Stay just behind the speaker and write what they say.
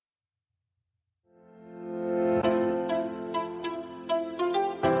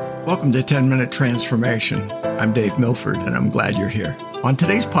Welcome to 10-Minute Transformation. I'm Dave Milford, and I'm glad you're here. On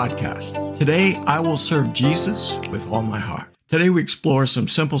today's podcast, today I will serve Jesus with all my heart. Today we explore some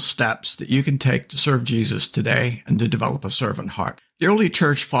simple steps that you can take to serve Jesus today and to develop a servant heart. The early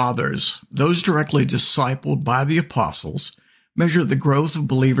church fathers, those directly discipled by the apostles, measured the growth of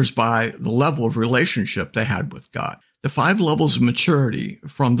believers by the level of relationship they had with God. The 5 levels of maturity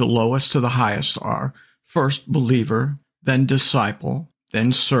from the lowest to the highest are first believer, then disciple,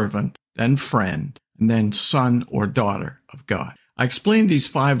 then servant, then friend, and then son or daughter of God. I explained these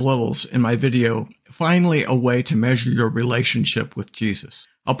 5 levels in my video, Finally a Way to Measure Your Relationship with Jesus.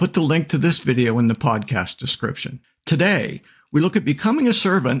 I'll put the link to this video in the podcast description. Today, we look at becoming a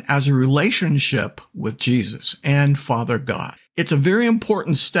servant as a relationship with Jesus and Father God. It's a very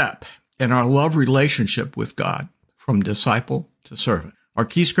important step in our love relationship with God, from disciple to servant. Our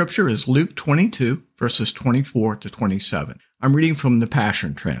key scripture is Luke 22, verses 24 to 27. I'm reading from the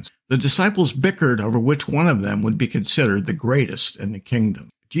Passion Translation. The disciples bickered over which one of them would be considered the greatest in the kingdom.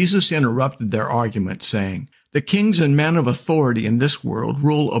 Jesus interrupted their argument, saying, "The kings and men of authority in this world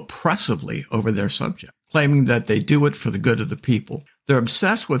rule oppressively over their subjects, claiming that they do it for the good of the people. They're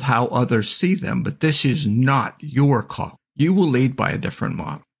obsessed with how others see them, but this is not your call. You will lead by a different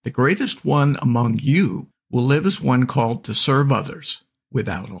model. The greatest one among you will live as one called to serve others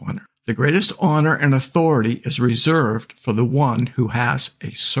without honor. The greatest honor and authority is reserved for the one who has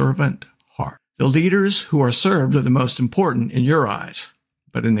a servant heart. The leaders who are served are the most important in your eyes,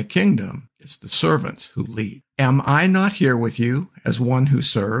 but in the kingdom, it's the servants who lead. Am I not here with you as one who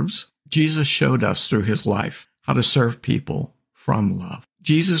serves?" Jesus showed us through his life how to serve people from love.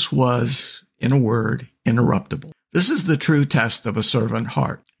 Jesus was, in a word, interruptible. This is the true test of a servant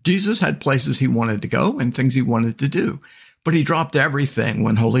heart. Jesus had places he wanted to go and things he wanted to do, but he dropped everything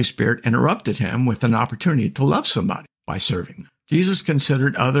when Holy Spirit interrupted him with an opportunity to love somebody by serving them. Jesus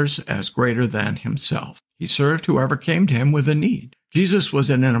considered others as greater than himself. He served whoever came to him with a need. Jesus was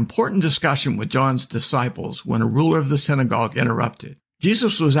in an important discussion with John's disciples when a ruler of the synagogue interrupted.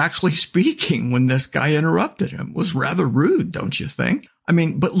 Jesus was actually speaking when this guy interrupted him. It was rather rude, don't you think?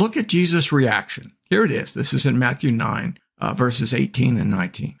 But look at Jesus' reaction. Here it is. This is in Matthew 9, verses 18 and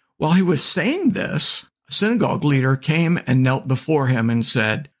 19. While he was saying this, a synagogue leader came and knelt before him and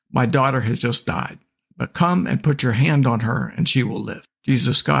said, "My daughter has just died, but come and put your hand on her and she will live."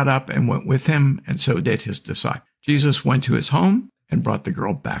 Jesus got up and went with him, and so did his disciples. Jesus went to his home and brought the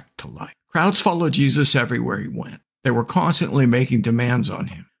girl back to life. Crowds followed Jesus everywhere he went. They were constantly making demands on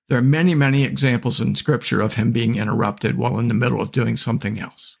him. There are many, many examples in Scripture of him being interrupted while in the middle of doing something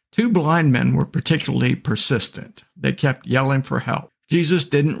else. 2 blind men were particularly persistent. They kept yelling for help. Jesus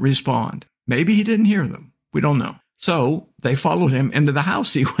didn't respond. Maybe he didn't hear them. We don't know. So they followed him into the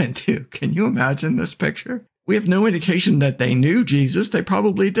house he went to. Can you imagine this picture? We have no indication that they knew Jesus. They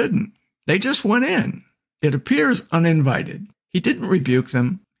probably didn't. They just went in. It appears uninvited. He didn't rebuke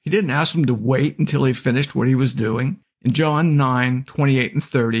them. He didn't ask them to wait until he finished what he was doing. In John 9, 28 and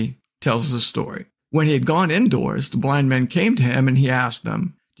 30 tells the story. When he had gone indoors, the blind men came to him and he asked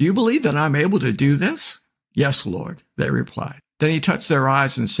them, "Do you believe that I'm able to do this?" "Yes, Lord," they replied. Then he touched their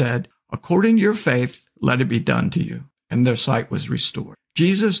eyes and said, "According to your faith, let it be done to you." And their sight was restored.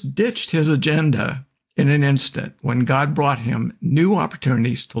 Jesus ditched his agenda in an instant when God brought him new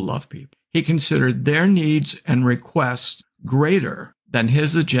opportunities to love people. He considered their needs and requests greater than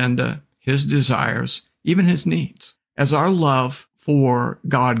his agenda, his desires, even his needs. As our love for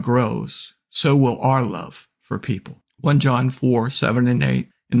God grows, so will our love for people. 1 John 4, 7 and 8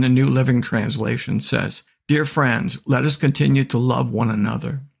 in the New Living Translation says, "Dear friends, let us continue to love one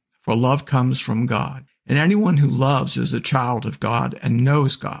another, for love comes from God. And anyone who loves is a child of God and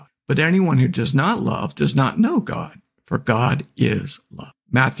knows God. But anyone who does not love does not know God, for God is love."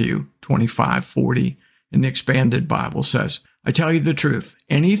 Matthew 25:40 in the Expanded Bible says, "I tell you the truth,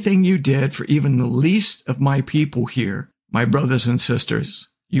 anything you did for even the least of my people here, my brothers and sisters,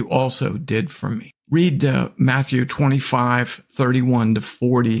 you also did for me." Read Matthew 25:31 to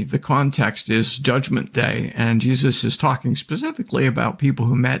 40. The context is Judgment Day, and Jesus is talking specifically about people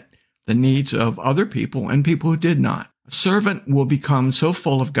who met the needs of other people and people who did not. A servant will become so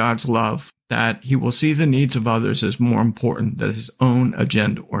full of God's love that he will see the needs of others as more important than his own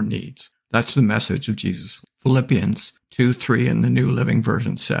agenda or needs. That's the message of Jesus. Philippians 2:3 in the New Living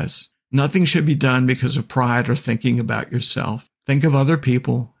Version says, "Nothing should be done because of pride or thinking about yourself. Think of other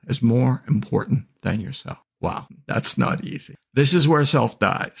people as more important than yourself." Wow, that's not easy. This is where self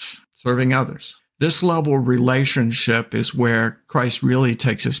dies, serving others. This level of relationship is where Christ really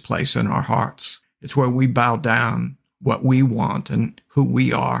takes his place in our hearts. It's where we bow down what we want and who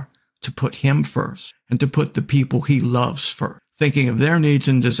we are to put him first and to put the people he loves first. thinking of their needs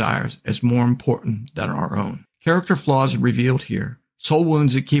and desires as more important than our own. Character flaws are revealed here. Soul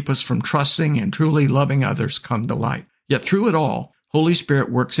wounds that keep us from trusting and truly loving others come to light. Yet through it all, Holy Spirit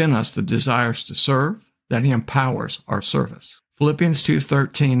works in us the desires to serve, that He empowers our service. Philippians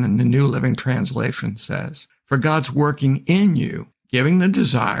 2:13 in the New Living Translation says, "For God's working in you, giving the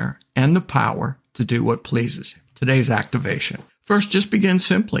desire and the power to do what pleases Him." Today's activation. First, just begin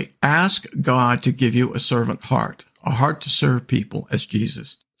simply. Ask God to give you a servant heart, a heart to serve people as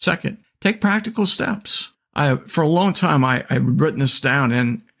Jesus. Second, take practical steps. For a long time, I've written this down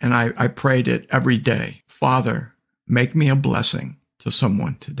and I prayed it every day. Father, make me a blessing to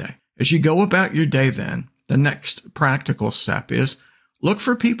someone today. As you go about your day then, the next practical step is look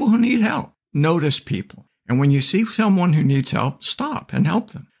for people who need help. Notice people. And when you see someone who needs help, stop and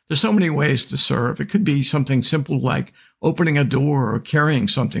help them. There's so many ways to serve. It could be something simple like opening a door or carrying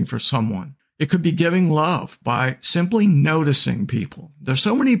something for someone. It could be giving love by simply noticing people. There's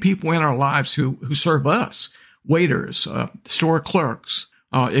so many people in our lives who serve us, waiters, store clerks.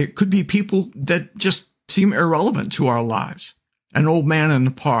 It could be people that just seem irrelevant to our lives. An old man in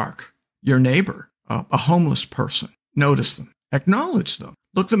the park, your neighbor, a homeless person. Notice them, acknowledge them,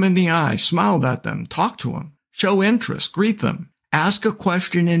 look them in the eye, smile at them, talk to them, show interest, greet them, ask a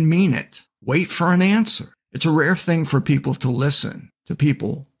question and mean it. Wait for an answer. It's a rare thing for people to listen to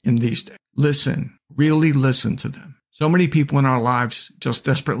people in these days. Listen, really listen to them. So many people in our lives just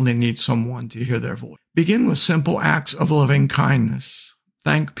desperately need someone to hear their voice. Begin with simple acts of loving kindness.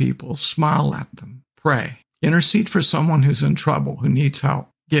 Thank people, smile at them, pray. Intercede for someone who's in trouble, who needs help.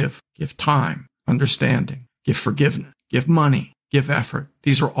 Give time, understanding, give forgiveness, give money, give effort.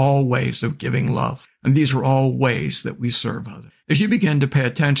 These are all ways of giving love. And these are all ways that we serve others. As you begin to pay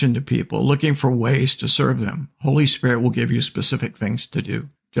attention to people, looking for ways to serve them, Holy Spirit will give you specific things to do,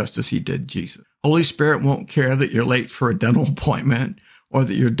 just as He did Jesus. Holy Spirit won't care that you're late for a dental appointment or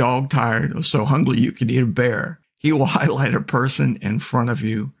that you're dog tired or so hungry you could eat a bear. He will highlight a person in front of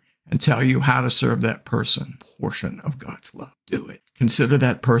you and tell you how to serve that person. Portion of God's love. Do it. Consider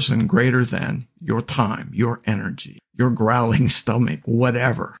that person greater than your time, your energy, your growling stomach,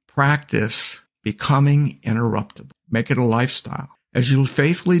 whatever. Practice becoming interruptible. Make it a lifestyle. As you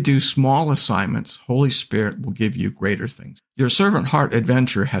faithfully do small assignments, Holy Spirit will give you greater things. Your servant heart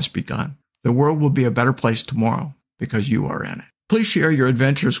adventure has begun. The world will be a better place tomorrow because you are in it. Please share your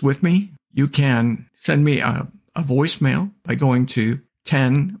adventures with me. You can send me a voicemail by going to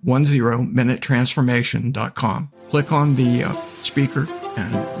 10minutetransformation.com. Click on the speaker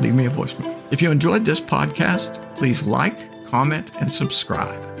and leave me a voicemail. If you enjoyed this podcast, please like, comment, and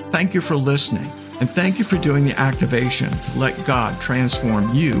subscribe. Thank you for listening. And thank you for doing the activation to let God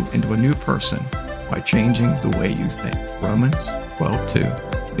transform you into a new person by changing the way you think. Romans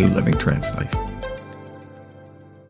 12:2, New Living Translation.